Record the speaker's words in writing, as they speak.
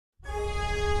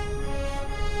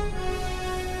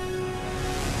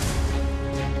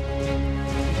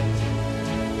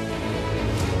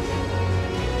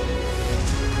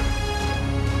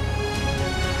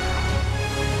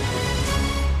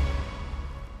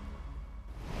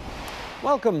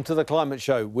Welcome to the Climate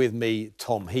Show with me,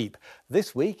 Tom Heap.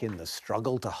 This week, in the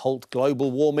struggle to halt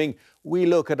global warming, we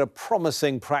look at a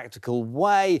promising practical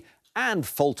way and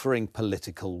faltering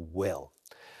political will.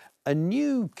 A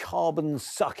new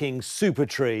carbon-sucking super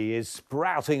tree is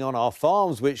sprouting on our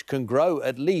farms, which can grow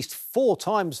at least 4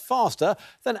 times faster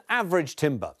than average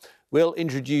timber. We'll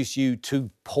introduce you to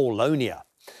Paulonia.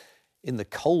 In the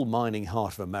coal mining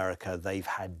heart of America, they've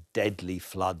had deadly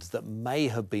floods that may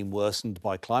have been worsened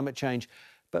by climate change,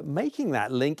 but making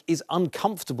that link is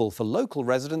uncomfortable for local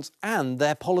residents and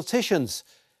their politicians.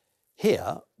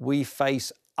 Here, we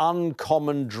face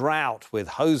uncommon drought with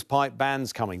hosepipe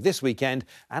bans coming this weekend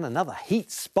and another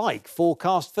heat spike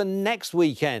forecast for next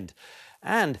weekend,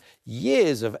 and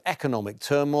years of economic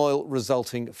turmoil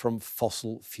resulting from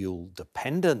fossil fuel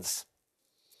dependence.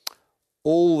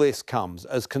 All this comes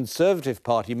as Conservative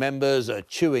Party members are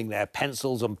chewing their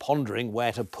pencils and pondering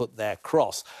where to put their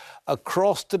cross. A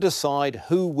cross to decide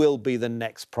who will be the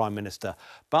next Prime Minister.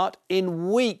 But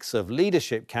in weeks of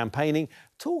leadership campaigning,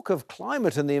 talk of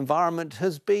climate and the environment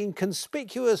has been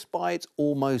conspicuous by its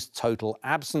almost total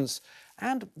absence.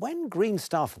 And when green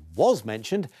stuff was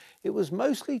mentioned, it was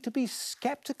mostly to be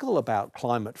sceptical about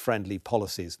climate-friendly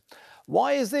policies.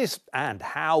 Why is this, and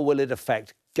how will it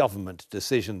affect government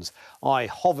decisions? I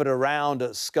hovered around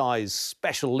at Sky's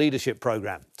special leadership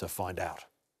programme to find out.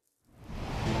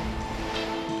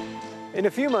 In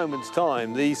a few moments'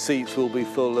 time, these seats will be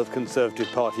full of Conservative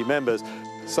Party members,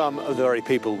 some of the very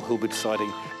people who'll be deciding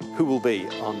who will be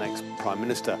our next Prime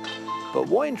Minister. But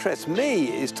what interests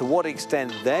me is to what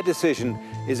extent their decision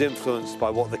is influenced by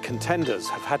what the contenders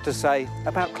have had to say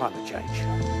about climate change.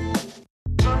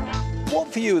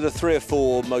 What for you are the 3 or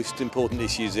 4 most important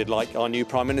issues you'd like our new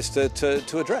Prime Minister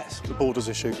to address? The borders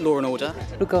issue. Law and order.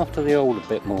 Look after the old a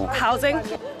bit more. Housing.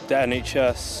 The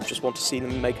NHS. Just want to see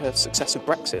them make a success of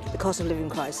Brexit. The cost of living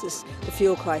crisis, the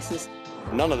fuel crisis.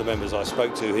 None of the members I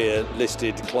spoke to here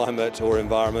listed climate or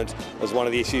environment as one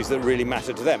of the issues that really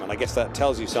matter to them, and I guess that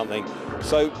tells you something.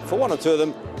 So for 1 or 2 of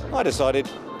them, I decided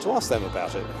to ask them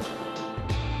about it.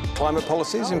 Climate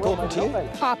policy is important to you?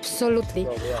 Absolutely.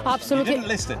 Absolutely. You didn't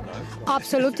list it, though.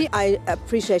 Absolutely. I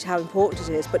appreciate how important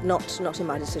it is, but not in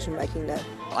my decision-making, no.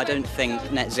 I don't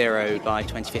think net zero by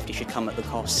 2050 should come at the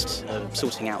cost of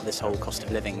sorting out this whole cost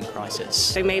of living crisis.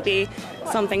 So maybe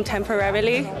something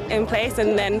temporarily in place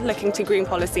and then looking to green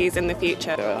policies in the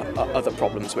future. There are other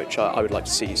problems which I would like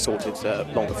to see sorted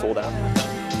long before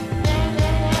that.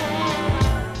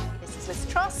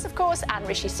 Truss, of course, and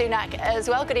Rishi Sunak as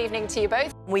well. Good evening to you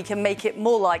both. We can make it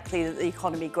more likely that the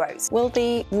economy grows. Will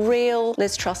the real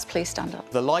Liz Truss please stand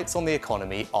up? The lights on the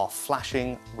economy are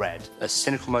flashing red. A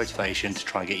cynical motivation to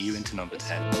try and get you into number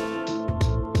 10.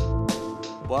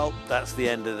 Well, that's the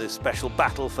end of this special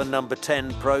battle for number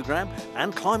 10 programme,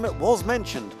 and climate was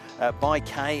mentioned by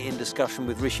Kay in discussion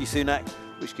with Rishi Sunak,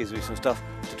 which gives me some stuff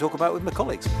to talk about with my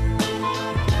colleagues.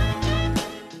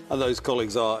 And those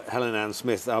colleagues are Helen Ann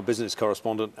Smith, our business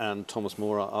correspondent, and Thomas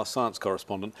Moore, our science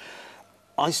correspondent.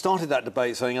 I started that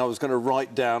debate saying I was going to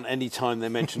write down any time they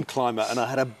mentioned climate, and I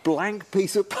had a blank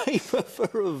piece of paper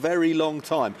for a very long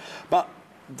time. But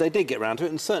they did get round to it,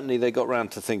 and certainly they got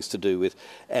round to things to do with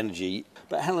energy.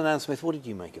 But Helen Ann Smith, what did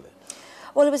you make of it?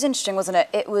 Well, it was interesting, wasn't it?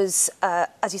 It was,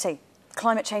 as you say,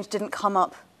 climate change didn't come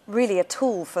up really at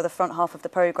all for the front half of the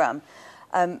programme.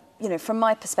 You know, from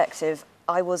my perspective,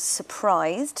 I was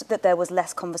surprised that there was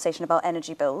less conversation about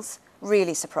energy bills,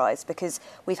 really surprised, because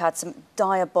we've had some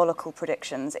diabolical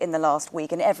predictions in the last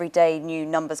week, and every day new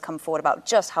numbers come forward about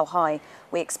just how high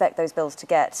we expect those bills to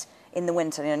get in the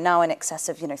winter. You know, now in excess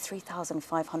of,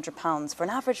 £3,500 for an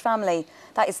average family.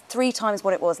 That is 3 times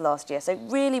what it was last year. So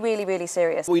really, really, really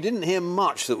serious. We didn't hear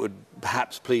much that would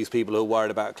perhaps please people who are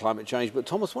worried about climate change. But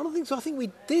Thomas, one of the things I think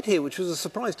we did hear, which was a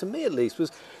surprise to me at least,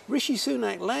 was Rishi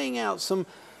Sunak laying out some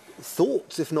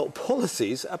thoughts, if not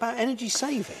policies, about energy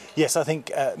saving. Yes, I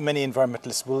think many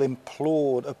environmentalists will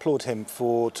applaud him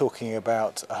for talking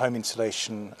about home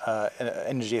insulation,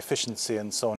 energy efficiency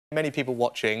and so on. Many people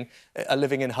watching are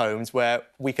living in homes where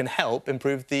we can help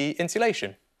improve the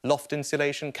insulation. Loft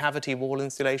insulation, cavity wall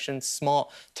insulation,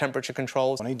 smart temperature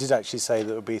controls. And he did actually say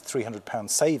there would be £300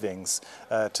 savings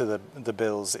to the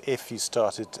bills if you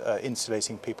started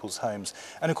insulating people's homes.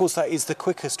 And of course that is the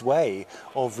quickest way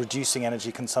of reducing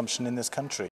energy consumption in this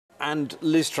country. And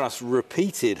Liz Truss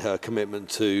repeated her commitment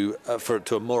to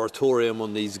a moratorium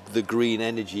on the green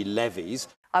energy levies.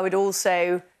 I would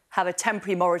also have a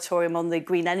temporary moratorium on the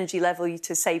green energy levy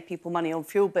to save people money on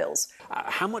fuel bills.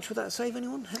 How much would that save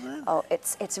anyone? Oh,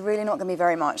 it's really not going to be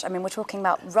very much. I mean, we're talking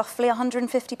about roughly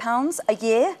 £150 a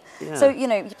year. Yeah. So, you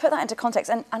know, you put that into context,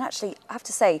 and actually, I have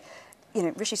to say,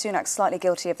 Rishi Sunak's slightly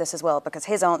guilty of this as well, because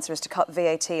his answer is to cut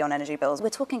VAT on energy bills. We're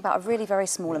talking about a really very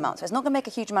small amount, so it's not going to make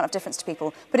a huge amount of difference to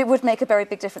people, but it would make a very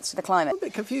big difference to the climate. I'm a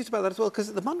bit confused about that as well,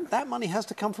 because that money has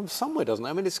to come from somewhere, doesn't it?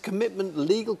 I mean, it's commitment,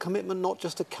 legal commitment, not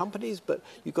just to companies, but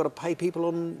you've got to pay people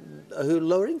on who are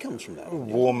lower incomes from that.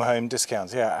 Warm home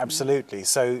discounts, yeah, absolutely.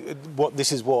 So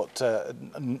this is what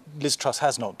Liz Truss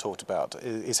has not talked about,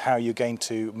 is how you're going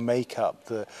to make up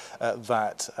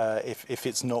that if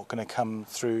it's not going to come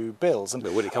through bills. And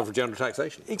but will it come from general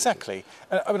taxation? Exactly.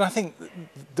 I mean, I think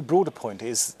the broader point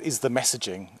is the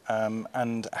messaging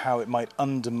and how it might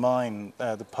undermine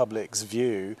the public's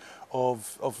view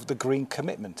of the green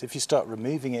commitment. If you start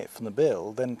removing it from the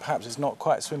bill, then perhaps it's not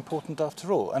quite so important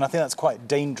after all. And I think that's quite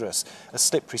dangerous, a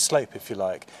slippery slope, if you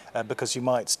like, because you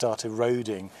might start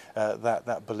eroding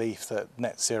that belief that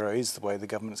net zero is the way the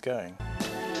government's going.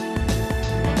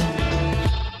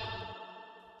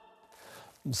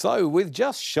 So, with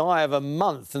just shy of a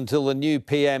month until the new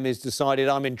PM is decided,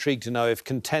 I'm intrigued to know if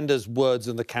contenders' words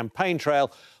on the campaign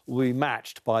trail will be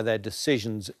matched by their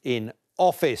decisions in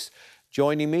office.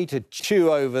 Joining me to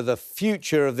chew over the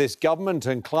future of this government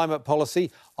and climate policy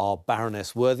are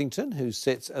Baroness Worthington, who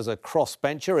sits as a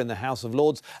crossbencher in the House of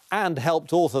Lords and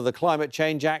helped author the Climate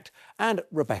Change Act, and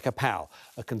Rebecca Powell,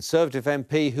 a Conservative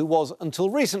MP who was, until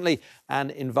recently, an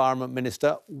Environment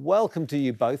Minister. Welcome to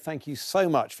you both. Thank you so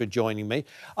much for joining me.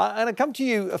 And I come to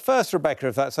you first, Rebecca,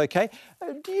 if that's OK.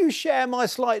 Do you share my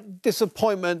slight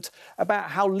disappointment about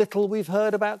how little we've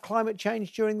heard about climate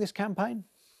change during this campaign?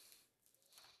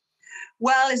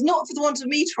 Well, it's not for the want of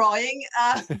me trying.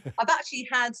 I've actually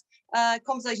had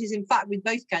conversations, in fact, with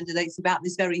both candidates about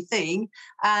this very thing.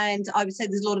 And I would say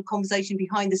there's a lot of conversation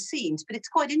behind the scenes. But it's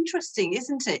quite interesting,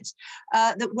 isn't it,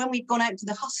 that when we've gone out to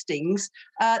the hustings,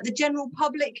 the general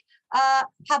public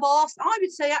have asked, I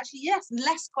would say, actually, yes,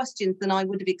 less questions than I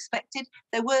would have expected.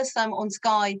 There were some on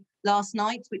Sky last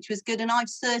night, which was good. And I've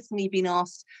certainly been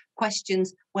asked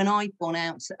questions when I've gone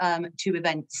out to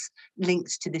events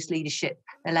linked to this leadership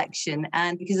election.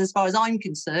 And because as far as I'm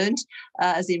concerned,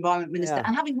 as the Environment Minister,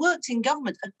 and having worked in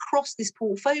government across this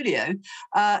portfolio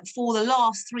for the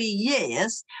last 3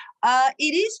 years,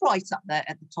 it is right up there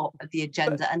at the top of the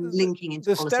agenda and linking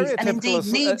into policies, and indeed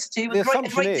needs to a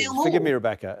great deal more. Forgive me,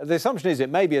 Rebecca, the assumption is, it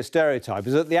may be a stereotype,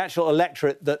 is that the actual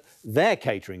electorate that they're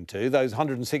catering to, those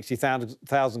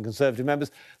 160,000 Conservative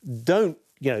members, don't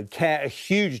care a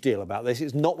huge deal about this.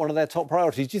 It's not one of their top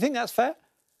priorities. Do you think that's fair?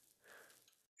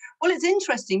 Well, it's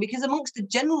interesting because amongst the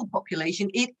general population,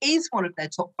 it is one of their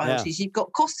top priorities. You've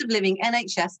got cost of living,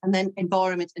 NHS, and then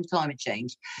environment and climate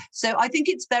change. So I think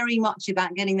it's very much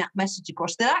about getting that message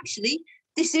across that actually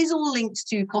this is all linked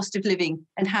to cost of living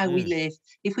and how we live.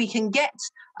 If we can get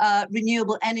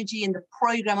renewable energy and the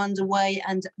programme underway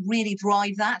and really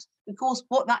drive that, of course,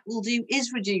 what that will do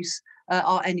is reduce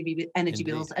our energy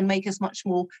bills and make us much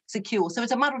more secure. So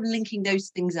it's a matter of linking those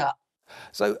things up.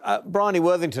 So, Bryony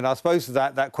Worthington, I suppose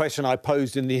that question I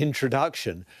posed in the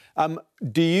introduction,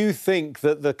 do you think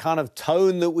that the kind of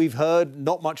tone that we've heard,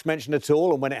 not much mentioned at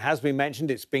all, and when it has been mentioned,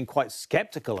 it's been quite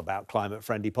sceptical about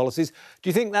climate-friendly policies, do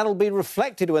you think that'll be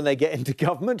reflected when they get into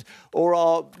government, or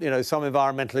are, some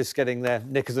environmentalists getting their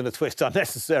knickers in a twist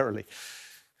unnecessarily?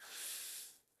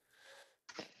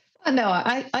 No,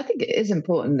 I think it is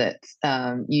important that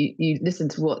you listen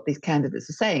to what these candidates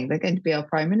are saying. They're going to be our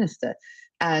Prime Minister.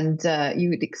 And you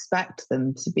would expect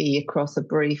them to be across a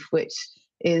brief which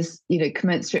is,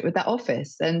 commensurate with that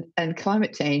office. And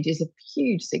climate change is of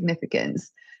huge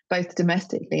significance, both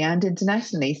domestically and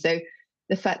internationally. So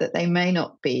the fact that they may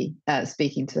not be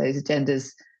speaking to those agendas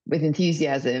with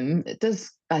enthusiasm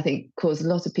does, I think, cause a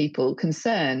lot of people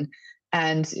concern.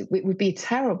 And it would be a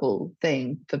terrible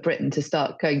thing for Britain to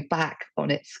start going back on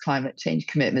its climate change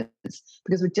commitments,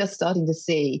 because we're just starting to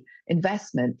see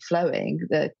investment flowing.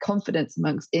 The confidence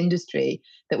amongst industry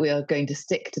that we are going to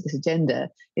stick to this agenda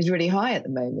is really high at the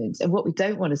moment. And what we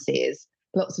don't want to see is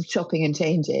lots of chopping and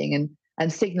changing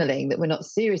and signalling that we're not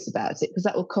serious about it, because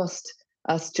that will cost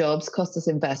us jobs, cost us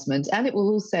investment, and it will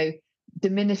also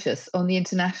diminish us on the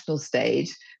international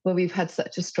stage where we've had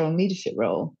such a strong leadership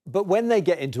role. But when they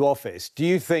get into office, do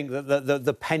you think that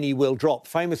the penny will drop?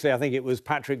 Famously, I think it was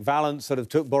Patrick Vallance sort of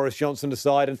took Boris Johnson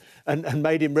aside and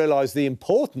made him realise the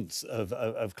importance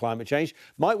of climate change.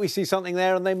 Might we see something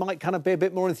there and they might kind of be a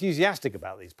bit more enthusiastic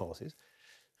about these policies?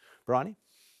 Bryony?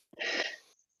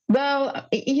 Well,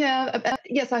 yeah,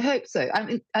 yes, I hope so. I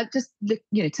mean,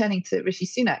 turning to Rishi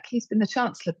Sunak, he's been the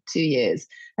Chancellor for 2 years,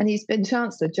 and he's been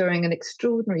Chancellor during an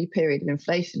extraordinary period of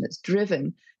inflation that's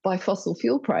driven by fossil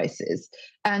fuel prices.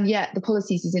 And yet the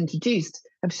policies he's introduced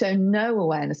have shown no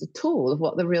awareness at all of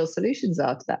what the real solutions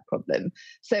are to that problem.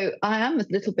 So I am a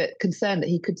little bit concerned that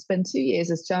he could spend 2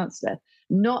 years as Chancellor,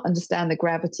 not understand the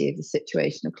gravity of the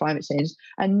situation of climate change,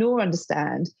 and nor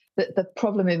understand that the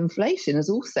problem of inflation is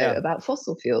also about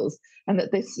fossil fuels, and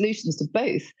that the solutions to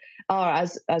both are,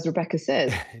 as Rebecca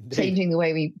says, changing the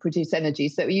way we produce energy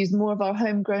so we use more of our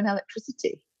homegrown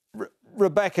electricity.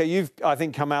 Rebecca, you've, I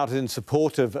think, come out in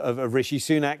support of Rishi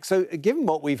Sunak. So, given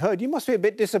what we've heard, you must be a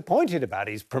bit disappointed about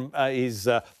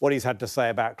what he's had to say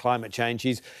about climate change.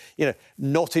 He's,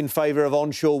 not in favour of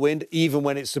onshore wind, even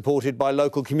when it's supported by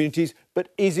local communities,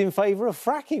 but is in favour of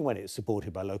fracking when it's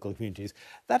supported by local communities.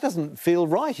 That doesn't feel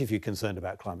right if you're concerned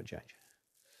about climate change.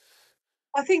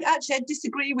 I think actually I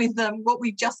disagree with what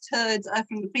we've just heard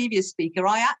from the previous speaker.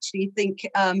 I actually think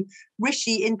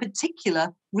Rishi in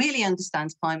particular really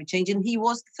understands climate change, and he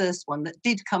was the first one that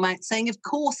did come out saying, of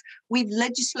course, we've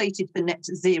legislated for net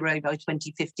zero by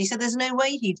 2050, so there's no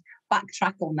way he'd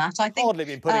backtrack on that. I think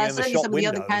certainly some of the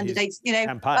other candidates,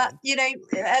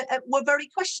 were very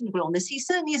questionable on this. He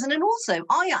certainly isn't. And also,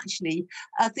 I actually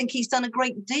think he's done a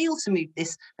great deal to move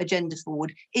this agenda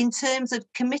forward in terms of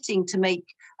committing to make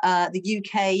the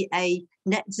UK a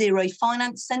net zero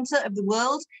finance centre of the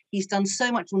world. He's done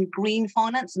so much on green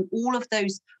finance and all of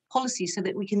those policies so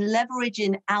that we can leverage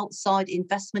in outside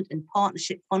investment and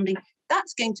partnership funding.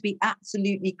 That's going to be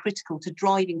absolutely critical to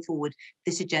driving forward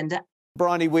this agenda.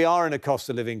 Bryony, we are in a cost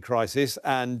of living crisis,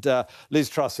 and Liz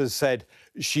Truss has said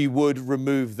she would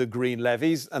remove the green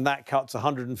levies, and that cuts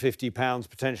 £150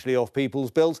 potentially off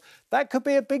people's bills. That could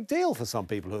be a big deal for some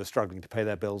people who are struggling to pay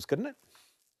their bills, couldn't it?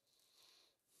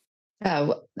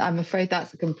 Well, I'm afraid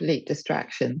that's a complete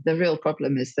distraction. The real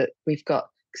problem is that we've got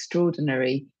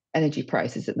extraordinary energy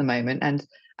prices at the moment,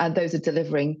 and those are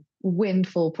delivering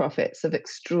windfall profits of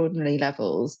extraordinary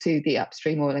levels to the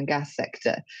upstream oil and gas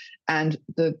sector. And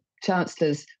the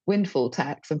Chancellor's windfall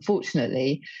tax,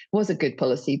 unfortunately, was a good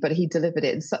policy, but he delivered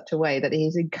it in such a way that he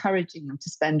is encouraging them to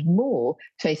spend more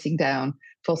chasing down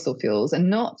fossil fuels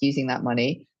and not using that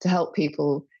money to help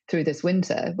people through this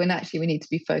winter, when actually we need to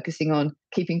be focusing on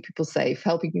keeping people safe,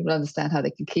 helping people understand how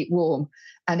they can keep warm.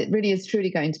 And it really is truly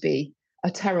going to be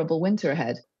a terrible winter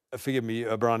ahead. Forgive me,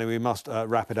 Bryony, we must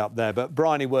wrap it up there. But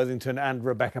Bryony Worthington and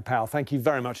Rebecca Powell, thank you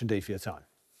very much indeed for your time.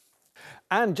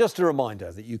 And just a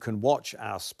reminder that you can watch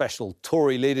our special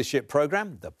Tory leadership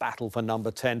programme, The Battle for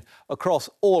Number 10, across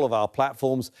all of our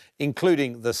platforms,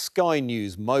 including the Sky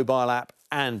News mobile app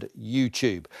and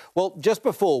YouTube. Well, just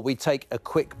before we take a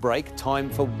quick break, time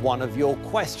for one of your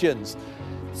questions.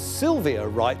 Sylvia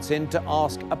writes in to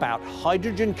ask about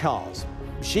hydrogen cars.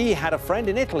 She had a friend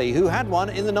in Italy who had one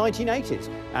in the 1980s,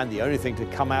 and the only thing to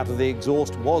come out of the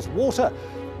exhaust was water.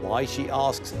 Why, she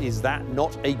asks, is that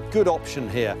not a good option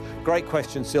here? Great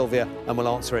question, Sylvia, and we'll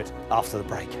answer it after the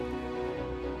break.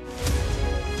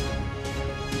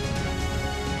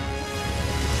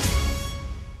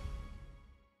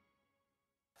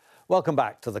 Welcome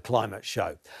back to The Climate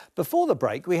Show. Before the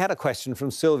break, we had a question from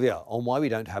Sylvia on why we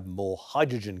don't have more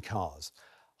hydrogen cars.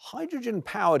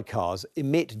 Hydrogen-powered cars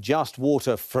emit just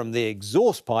water from the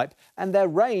exhaust pipe, and their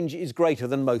range is greater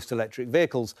than most electric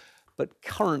vehicles. But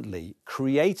currently,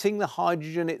 creating the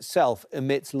hydrogen itself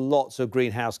emits lots of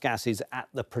greenhouse gases at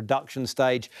the production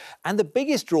stage, and the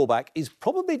biggest drawback is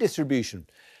probably distribution.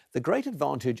 The great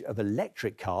advantage of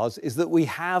electric cars is that we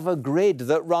have a grid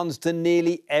that runs to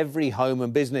nearly every home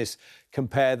and business.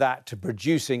 Compare that to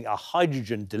producing a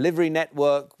hydrogen delivery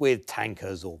network with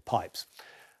tankers or pipes.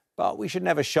 But we should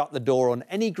never shut the door on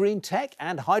any green tech,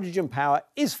 and hydrogen power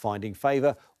is finding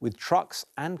favour with trucks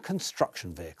and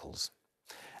construction vehicles.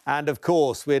 And of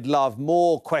course, we'd love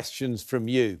more questions from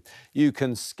you. You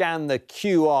can scan the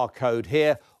QR code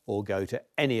here or go to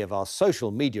any of our social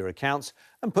media accounts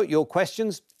and put your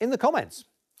questions in the comments.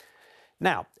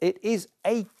 Now, it is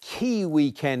a key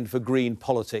weekend for green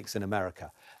politics in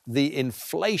America. The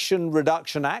Inflation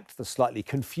Reduction Act, the slightly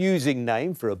confusing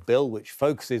name for a bill which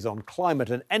focuses on climate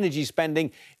and energy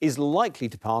spending, is likely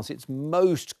to pass its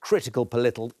most critical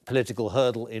political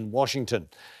hurdle in Washington.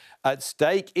 At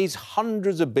stake is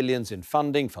hundreds of billions in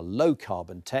funding for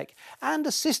low-carbon tech and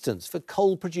assistance for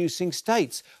coal-producing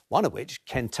states, one of which,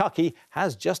 Kentucky,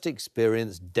 has just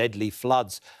experienced deadly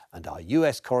floods. And our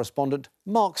US correspondent,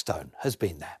 Mark Stone, has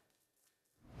been there.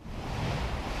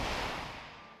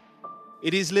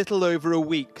 It is little over a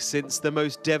week since the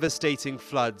most devastating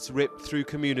floods ripped through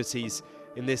communities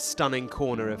in this stunning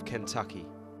corner of Kentucky.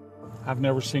 I've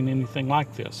never seen anything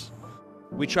like this.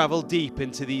 We travel deep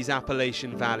into these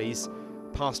Appalachian valleys,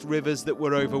 past rivers that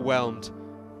were overwhelmed,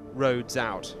 roads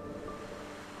out,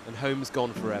 and homes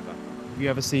gone forever. Have you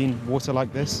ever seen water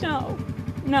like this? No,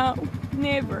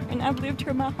 never. And I've lived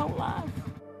here my whole life.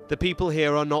 The people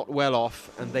here are not well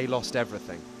off, and they lost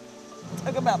everything. It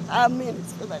took about 5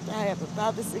 minutes for that to happen,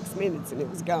 5 to 6 minutes, and it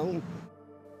was gone.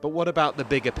 But what about the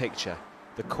bigger picture,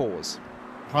 the cause?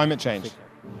 Climate change?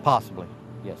 Possibly,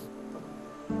 yes.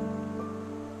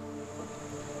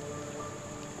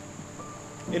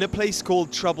 In a place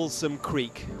called Troublesome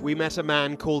Creek, we met a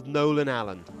man called Nolan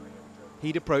Allen.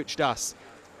 He'd approached us.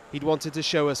 He'd wanted to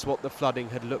show us what the flooding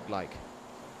had looked like.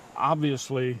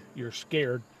 Obviously, you're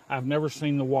scared. I've never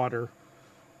seen the water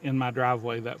in my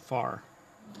driveway that far.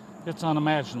 It's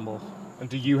unimaginable. And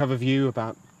do you have a view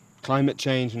about climate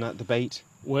change and that debate?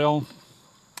 Well,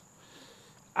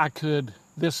 I could.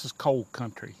 This is cold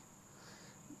country.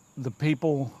 The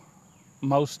people,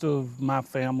 most of my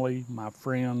family, my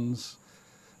friends,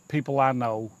 people I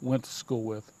know, went to school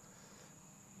with,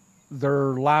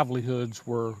 their livelihoods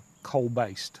were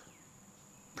coal-based,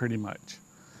 pretty much.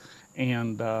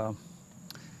 And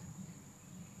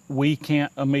we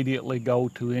can't immediately go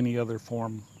to any other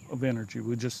form of energy.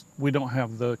 We don't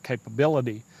have the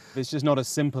capability. It's just not as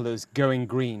simple as going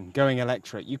green, going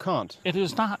electric. You can't. It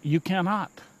is not. You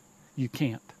cannot. You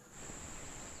can't.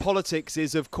 Politics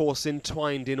is, of course,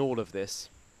 entwined in all of this.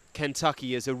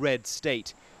 Kentucky is a red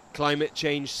state. Climate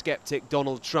change skeptic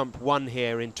Donald Trump won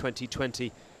here in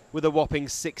 2020 with a whopping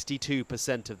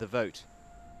 62% of the vote.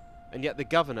 And yet the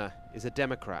governor is a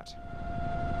Democrat.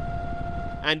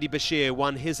 Andy Beshear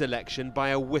won his election by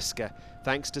a whisker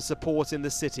thanks to support in the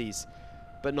cities,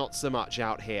 but not so much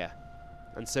out here.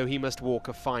 And so he must walk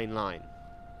a fine line.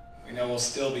 We know we'll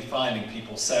still be finding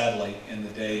people, sadly, in the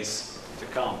days to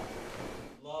come.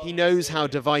 He knows how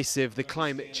divisive the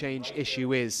climate change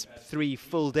issue is. 3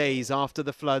 full days after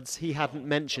the floods, he hadn't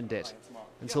mentioned it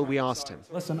until we asked him.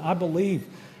 Listen, I believe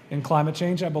in climate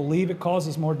change. I believe it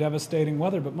causes more devastating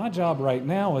weather, but my job right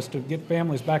now is to get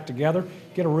families back together,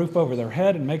 get a roof over their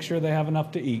head, and make sure they have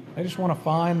enough to eat. They just want to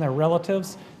find their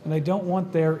relatives, and they don't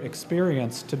want their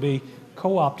experience to be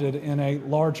co-opted in a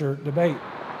larger debate.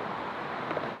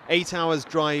 8 hours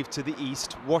drive to the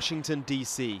east, Washington,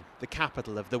 D.C., the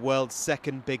capital of the world's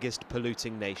second biggest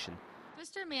polluting nation.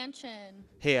 Mr. Manchin.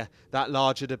 Here, that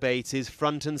larger debate is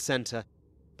front and centre,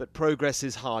 but progress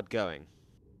is hard going.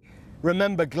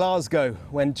 Remember Glasgow,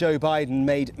 when Joe Biden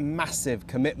made massive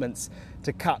commitments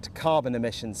to cut carbon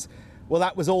emissions? Well,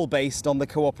 that was all based on the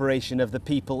cooperation of the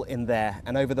people in there.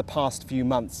 And over the past few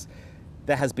months,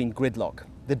 there has been gridlock.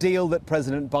 The deal that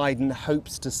President Biden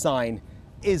hopes to sign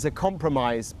is a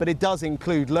compromise, but it does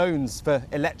include loans for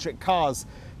electric cars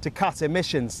to cut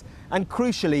emissions and,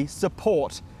 crucially,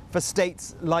 support for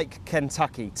states like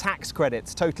Kentucky, tax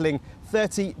credits totaling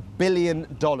 $30 billion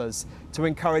to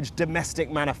encourage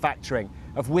domestic manufacturing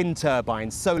of wind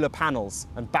turbines, solar panels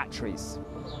and batteries.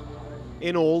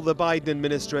 In all, the Biden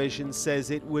administration says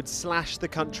it would slash the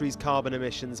country's carbon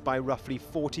emissions by roughly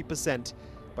 40%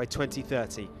 by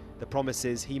 2030, the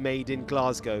promises he made in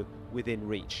Glasgow within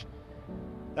reach.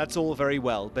 That's all very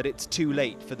well, but it's too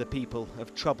late for the people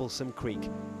of Troublesome Creek,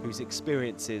 whose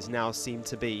experiences now seem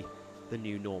to be the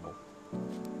new normal.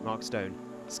 Mark Stone,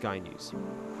 Sky News.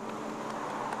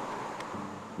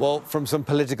 Well, from some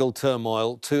political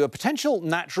turmoil to a potential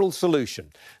natural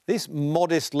solution. This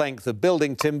modest length of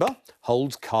building timber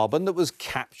holds carbon that was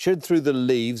captured through the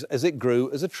leaves as it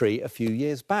grew as a tree a few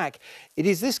years back. It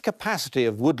is this capacity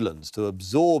of woodlands to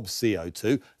absorb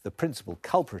CO2, the principal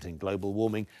culprit in global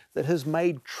warming, that has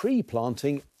made tree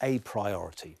planting a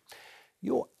priority.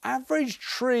 Your average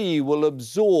tree will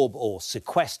absorb or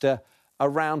sequester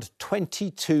around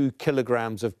 22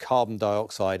 kilograms of carbon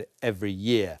dioxide every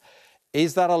year.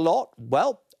 Is that a lot?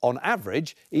 Well, on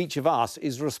average, each of us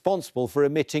is responsible for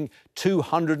emitting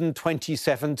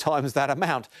 227 times that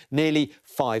amount, nearly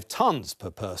 5 tonnes per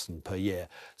person per year.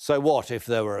 So what if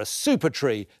there were a super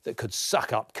tree that could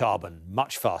suck up carbon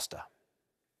much faster?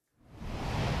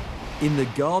 In the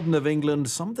Garden of England,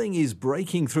 something is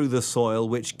breaking through the soil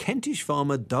which Kentish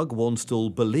farmer Doug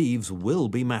Wanstall believes will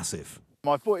be massive.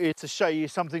 I brought here to show you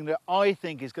something that I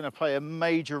think is going to play a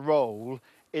major role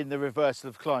in the reversal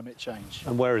of climate change.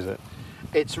 And where is it?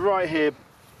 It's right here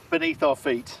beneath our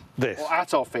feet. This? Or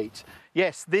at our feet.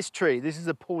 Yes, this tree. This is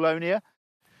a Paulonia.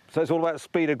 So it's all about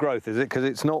speed of growth, is it? Because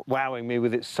it's not wowing me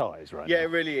with its size right now. Yeah,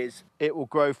 it really is. It will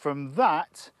grow from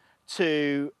that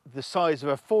to the size of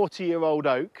a 40-year-old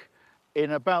oak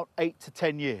in about 8 to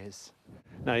 10 years.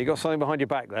 Now, you've got something behind your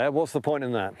back there. What's the point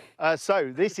in that?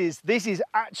 So this is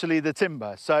actually the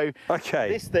timber. So okay,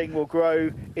 this thing will grow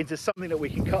into something that we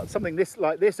can cut something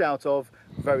like this out of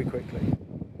very quickly.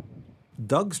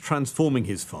 Doug's transforming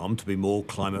his farm to be more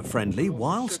climate friendly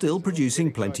while still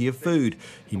producing plenty of food.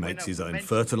 He makes his own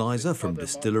fertiliser from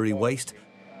distillery waste,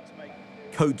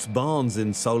 coats barns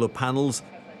in solar panels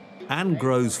and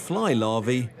grows fly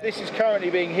larvae. This is currently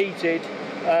being heated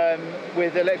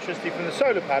with electricity from the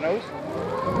solar panels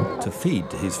to feed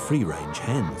to his free-range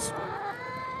hens.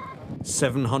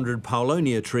 700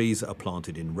 Paulonia trees are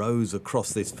planted in rows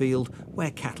across this field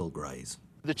where cattle graze.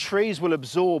 The trees will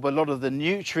absorb a lot of the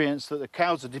nutrients that the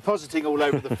cows are depositing all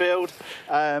over the field,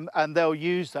 and they'll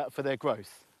use that for their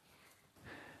growth.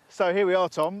 So here we are,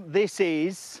 Tom. This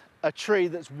is a tree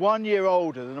that's 1 year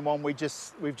older than the one we've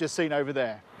just seen over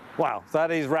there. Wow, that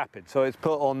is rapid. So it's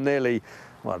put on nearly,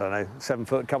 well, I don't know, 7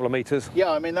 foot, a couple of metres. Yeah,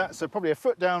 I mean, that's probably a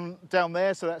foot down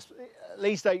there, so that's at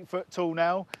least 8 foot tall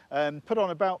now. Put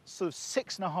on about sort of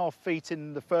 6.5 feet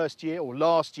in the first year, or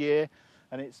last year,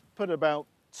 and it's put about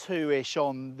 2-ish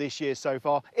on this year so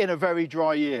far, in a very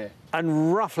dry year.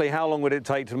 And roughly how long would it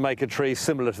take to make a tree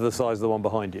similar to the size of the one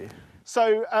behind you?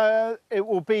 So it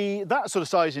will be that sort of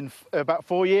size in about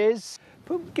 4 years.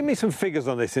 But give me some figures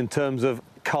on this in terms of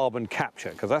carbon capture,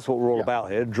 because that's what we're all about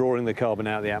here, drawing the carbon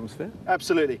out of the atmosphere.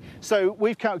 Absolutely. So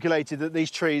we've calculated that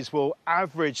these trees will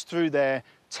average through their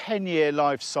 10-year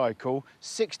life cycle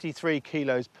 63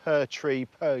 kilos per tree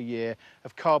per year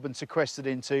of carbon sequestered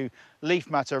into leaf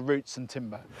matter, roots and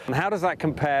timber. And how does that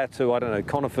compare to, I don't know,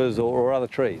 conifers or other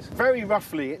trees? Very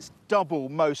roughly, it's double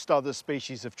most other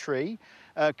species of tree.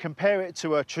 Compare it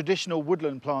to a traditional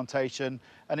woodland plantation,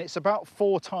 and it's about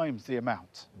 4 times the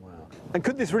amount. Wow. And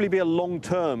could this really be a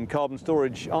long-term carbon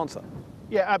storage answer?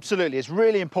 Yeah, absolutely. It's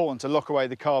really important to lock away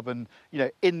the carbon,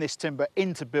 in this timber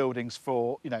into buildings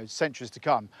for, centuries to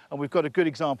come. And we've got a good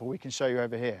example we can show you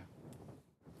over here.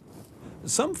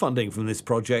 Some funding from this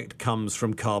project comes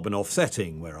from carbon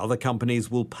offsetting, where other companies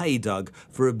will pay Doug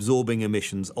for absorbing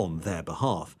emissions on their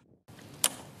behalf.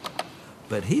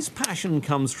 But his passion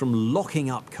comes from locking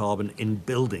up carbon in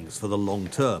buildings for the long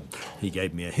term. He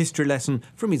gave me a history lesson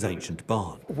from his ancient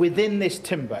barn. Within this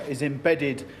timber is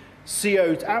embedded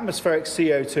atmospheric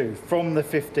CO2 from the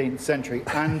 15th century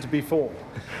and before.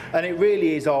 And it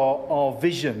really is our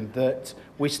vision that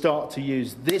we start to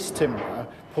use this timber,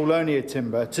 Paulonia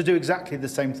timber, to do exactly the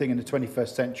same thing in the 21st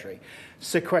century.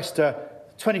 Sequester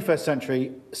 21st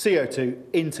century CO2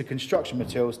 into construction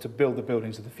materials to build the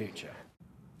buildings of the future.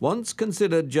 Once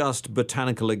considered just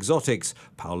botanical exotics,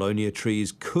 Paulonia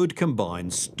trees could combine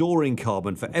storing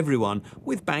carbon for everyone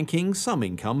with banking some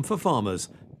income for farmers.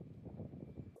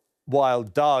 While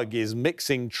Doug is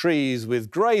mixing trees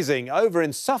with grazing, over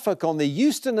in Suffolk on the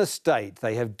Euston estate,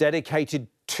 they have dedicated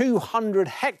 200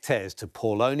 hectares to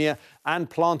Paulonia and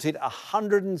planted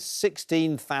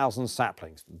 116,000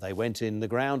 saplings. They went in the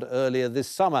ground earlier this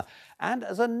summer, and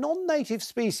as a non-native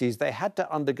species, they had to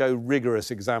undergo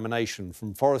rigorous examination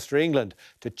from Forestry England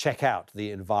to check out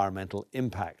the environmental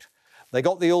impact. They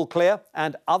got the all clear,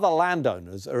 and other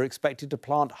landowners are expected to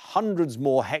plant hundreds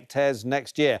more hectares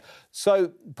next year.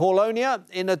 So, Paulonia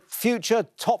in a future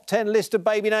top 10 list of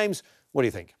baby names, what do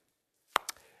you think?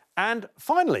 And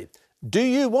finally, do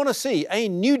you want to see a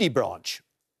nudie branch?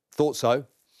 Thought so.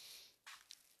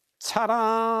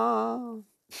 Ta-da!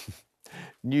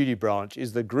 Nudie branch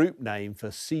is the group name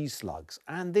for sea slugs,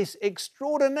 and this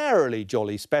extraordinarily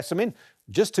jolly specimen,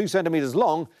 just 2 centimetres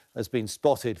long, has been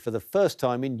spotted for the first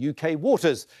time in UK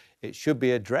waters. It should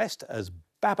be addressed as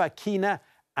Babakina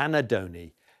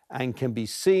anadoni and can be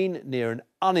seen near an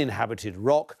uninhabited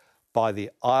rock by the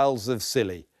Isles of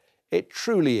Scilly. It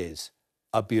truly is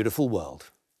a beautiful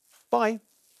world. Bye.